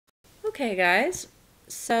Okay, guys,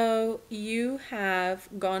 so you have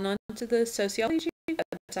gone onto the sociology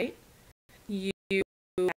website. You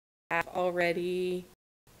have already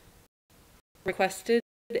requested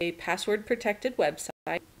a password protected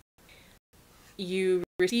website. You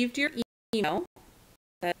received your email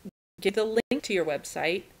that gives the link to your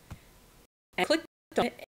website and clicked on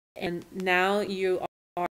it, and now you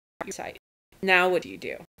are on your site. Now what do you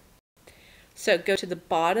do? So go to the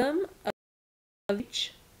bottom of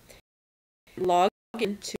each, log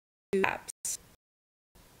into apps,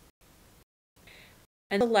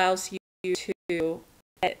 and it allows you to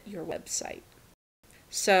edit your website.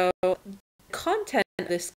 So the content of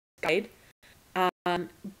this guide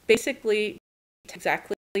basically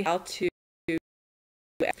exactly how to do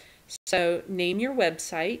it. So name your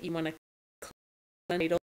website. You want to click on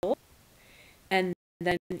the title, and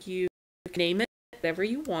then you name it whatever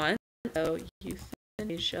you want. So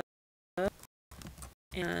Euthanasia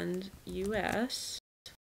and US,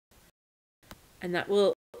 and that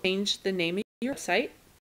will change the name of your website.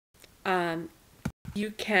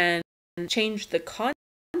 You can change the content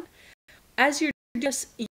as you're just.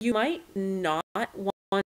 You might not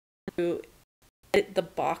want to edit the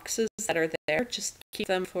boxes that are there. Just keep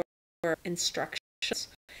them for instructions.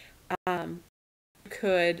 You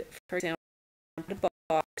could, for example, add a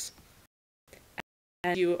box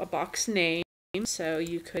and do a box name. So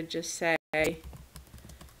you could just say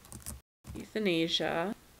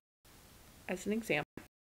euthanasia as an example.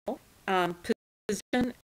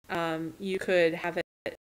 Position, you could have it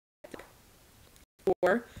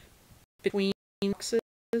or between boxes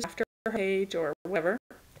after a page or whatever.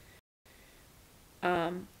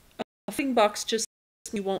 A filling box, just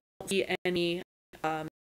you won't see any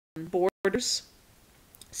borders,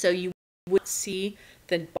 so you would see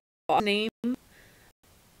the box name.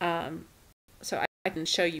 So I can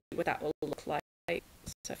show you what that will look like.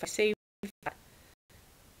 So if I save that,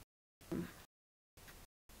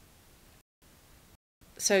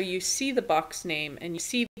 so you see the box name and you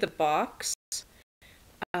see the box,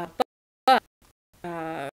 but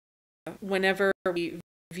whenever we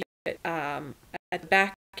view it at the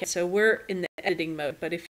back, so we're in the editing mode,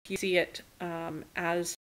 but if you see it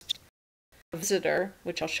as a visitor,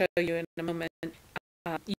 which I'll show you in a moment,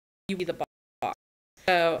 you see the box.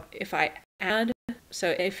 So if I add,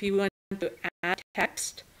 so if you want to add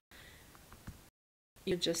text,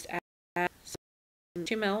 you just add some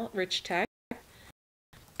HTML rich text,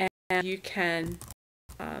 and you can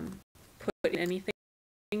put in anything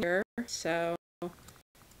here. So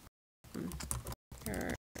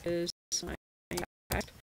here is my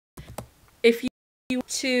text. If you want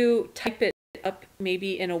to type it up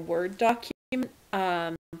maybe in a Word document,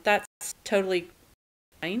 that's totally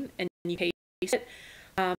fine, and you paste it.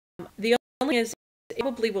 The only is it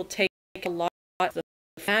probably will take a lot of the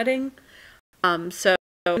formatting, so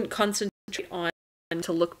don't concentrate on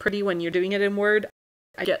to look pretty when you're doing it in Word.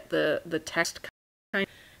 I get the text kind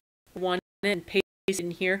of one and paste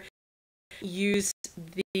in here. Use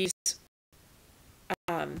these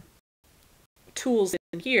tools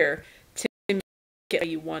in here to make it how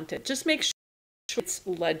you want it. Just make sure it's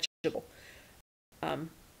legible.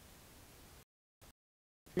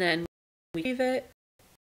 Then we save it,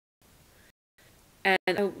 and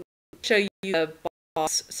I'll show you the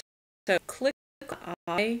box. So click on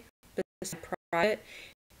I beside private.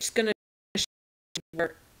 It's going to show you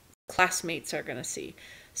where classmates are going to see.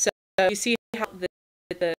 So you see how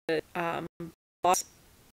the box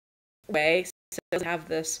way, so it doesn't have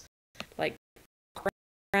this like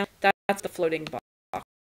background. That's the floating box.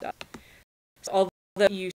 So although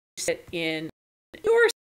you sit in your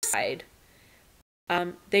side,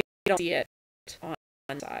 they don't see it on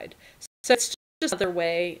one side. So it's just another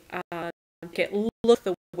way to get look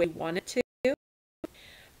the way you want it to.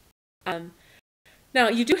 Now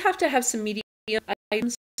you do have to have some media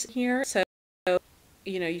items here. So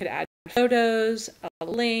you could add photos, a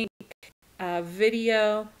link, a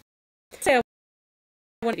video. Say I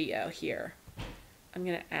want a video here. I'm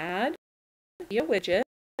going to add a video widget,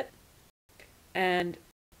 and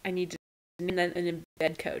I need to name then an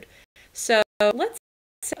embed code. So let's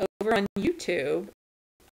say over on YouTube,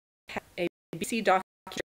 a BBC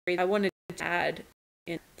documentary I wanted to add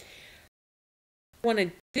in. What I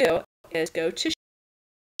want to do is go to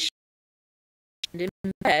and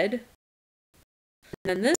embed, and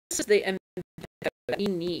then this is the embed code that we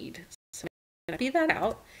need. So I'm going to copy that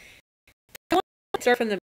out. If I want to start from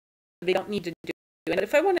the they don't need to do it. But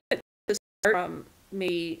if I want to start from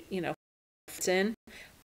maybe, it's in,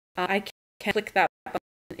 I can click that button.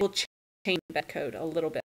 It will change the embed code a little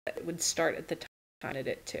bit. It would start at the time I did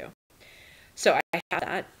it too. So I have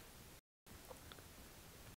that.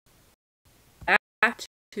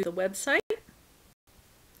 to the website.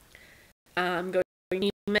 I'm going to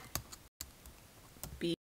name it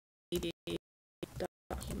BD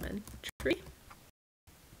Documentary.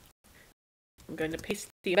 I'm going to paste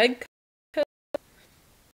the embed code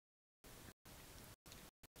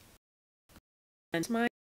and my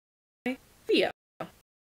video.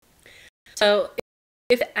 So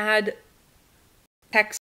if I add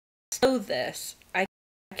text to this, I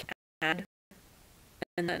can add,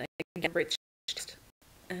 and then I can get rich text,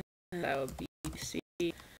 and that would be BC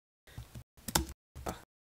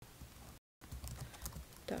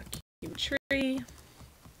documentary,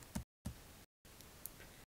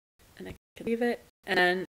 and I can leave it, and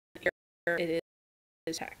then here it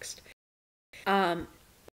is text. Now,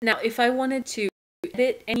 if I wanted to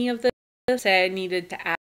edit any of this, say I needed to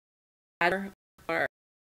add or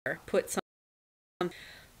put some,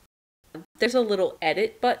 there's a little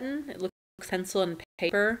edit button. It looks like pencil and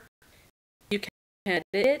paper. You can edit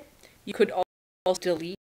it. You could also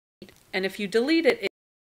delete, and if you delete it,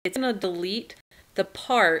 it's going to delete the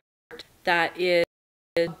part that is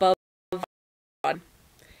above.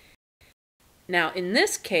 Now, in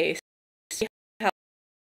this case, you have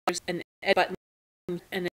an edit button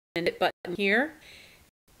and an edit button here.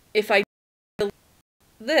 If I delete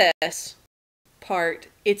this part,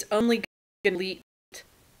 it's only going to delete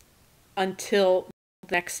until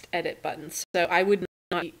the next edit button. So I would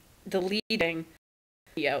not be deleting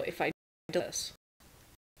video if I do this.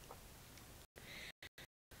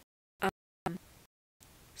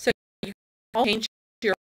 So you can all change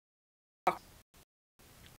your box.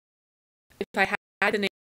 If I had an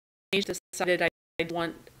image decided I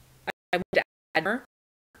want to add more,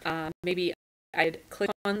 maybe I'd click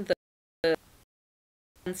on the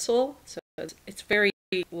pencil. So it's very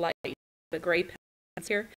light, the gray pencil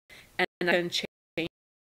here, and I can change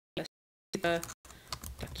the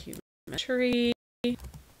documentary.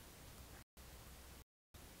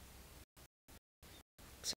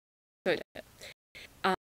 So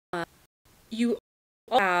you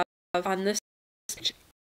have on this page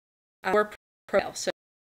our profile. So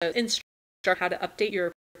instruct how to update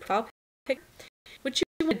your profile pic. What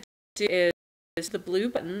you want to do is the blue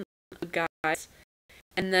button, guys,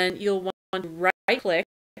 and then you'll want to right click,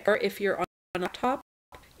 or if you're on a laptop,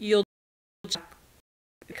 you'll just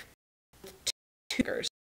click two fingers.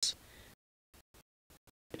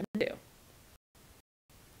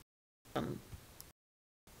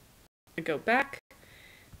 Go back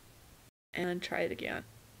and try it again.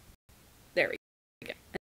 There we go.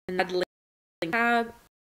 And add link tab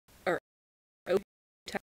or open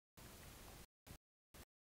tab.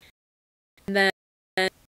 And then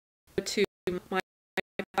go to my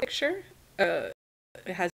picture. It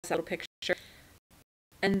has a little picture.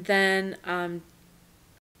 And then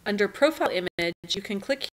under profile image, you can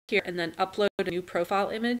click here and then upload a new profile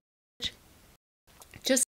image.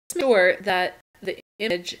 Just make sure that the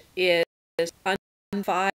image is on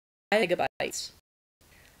 5 megabytes.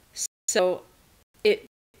 So it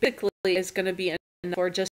basically is going to be for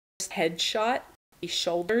just headshot, the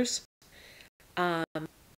shoulders.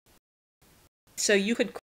 So you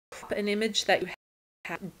could crop an image that you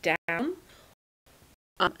have down.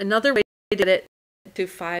 Another way to get it to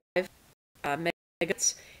 5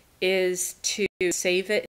 megabytes is to save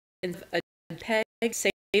it in a JPEG,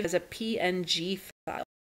 save as a PNG file.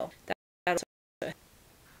 That's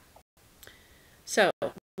so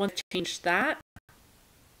once I change that,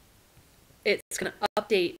 it's going to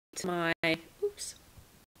update my, it's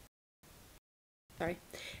going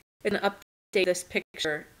to update this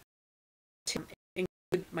picture to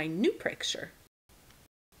include my new picture.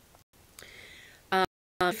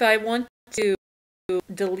 If I want to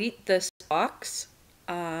delete this box,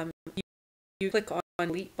 you click on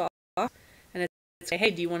delete box, and it's say,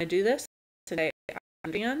 hey, do you want to do this? Today,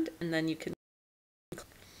 and then you can click,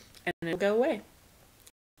 and it'll go away.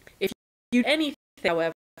 If you do anything,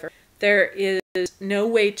 however, there is no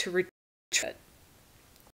way to retrieve it.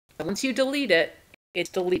 Once you delete it, it's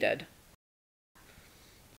deleted.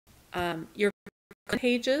 Your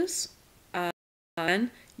pages,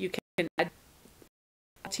 and you can add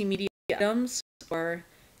multimedia items, or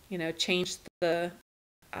change the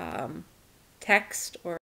text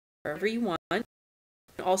or whatever you want. You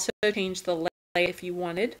can also change the layout if you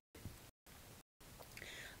wanted.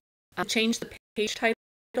 Change the page title.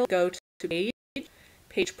 Go to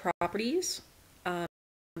page properties.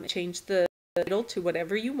 Change the title to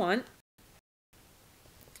whatever you want.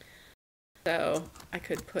 So I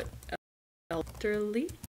could put elderly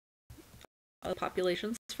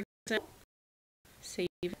populations, for example. Save,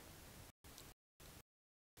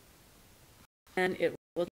 and it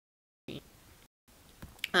will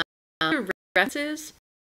references.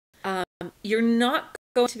 you're not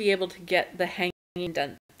going to be able to get the hanging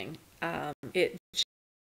indent thing. It just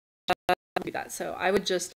do that. So I would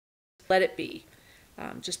just let it be.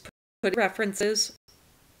 Just put references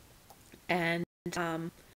and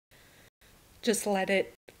just let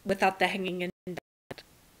it without the hanging indent.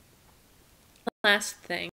 Last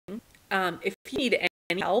thing, if you need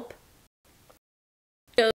any help,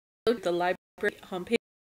 go to the library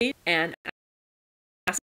homepage and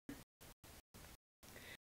ask.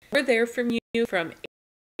 We're there from you from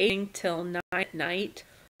 8 till 9 at night,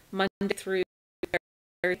 Monday through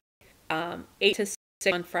Thursday, 8 to 6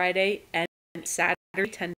 on Friday, and Saturday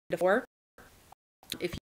 10 to 4.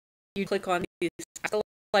 If you click on the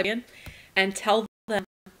librarian and tell them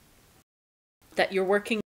that you're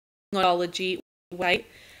working on biology, right?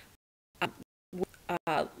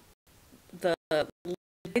 The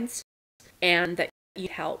guides, and that you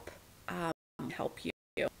help you.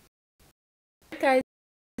 Guys,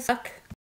 good luck.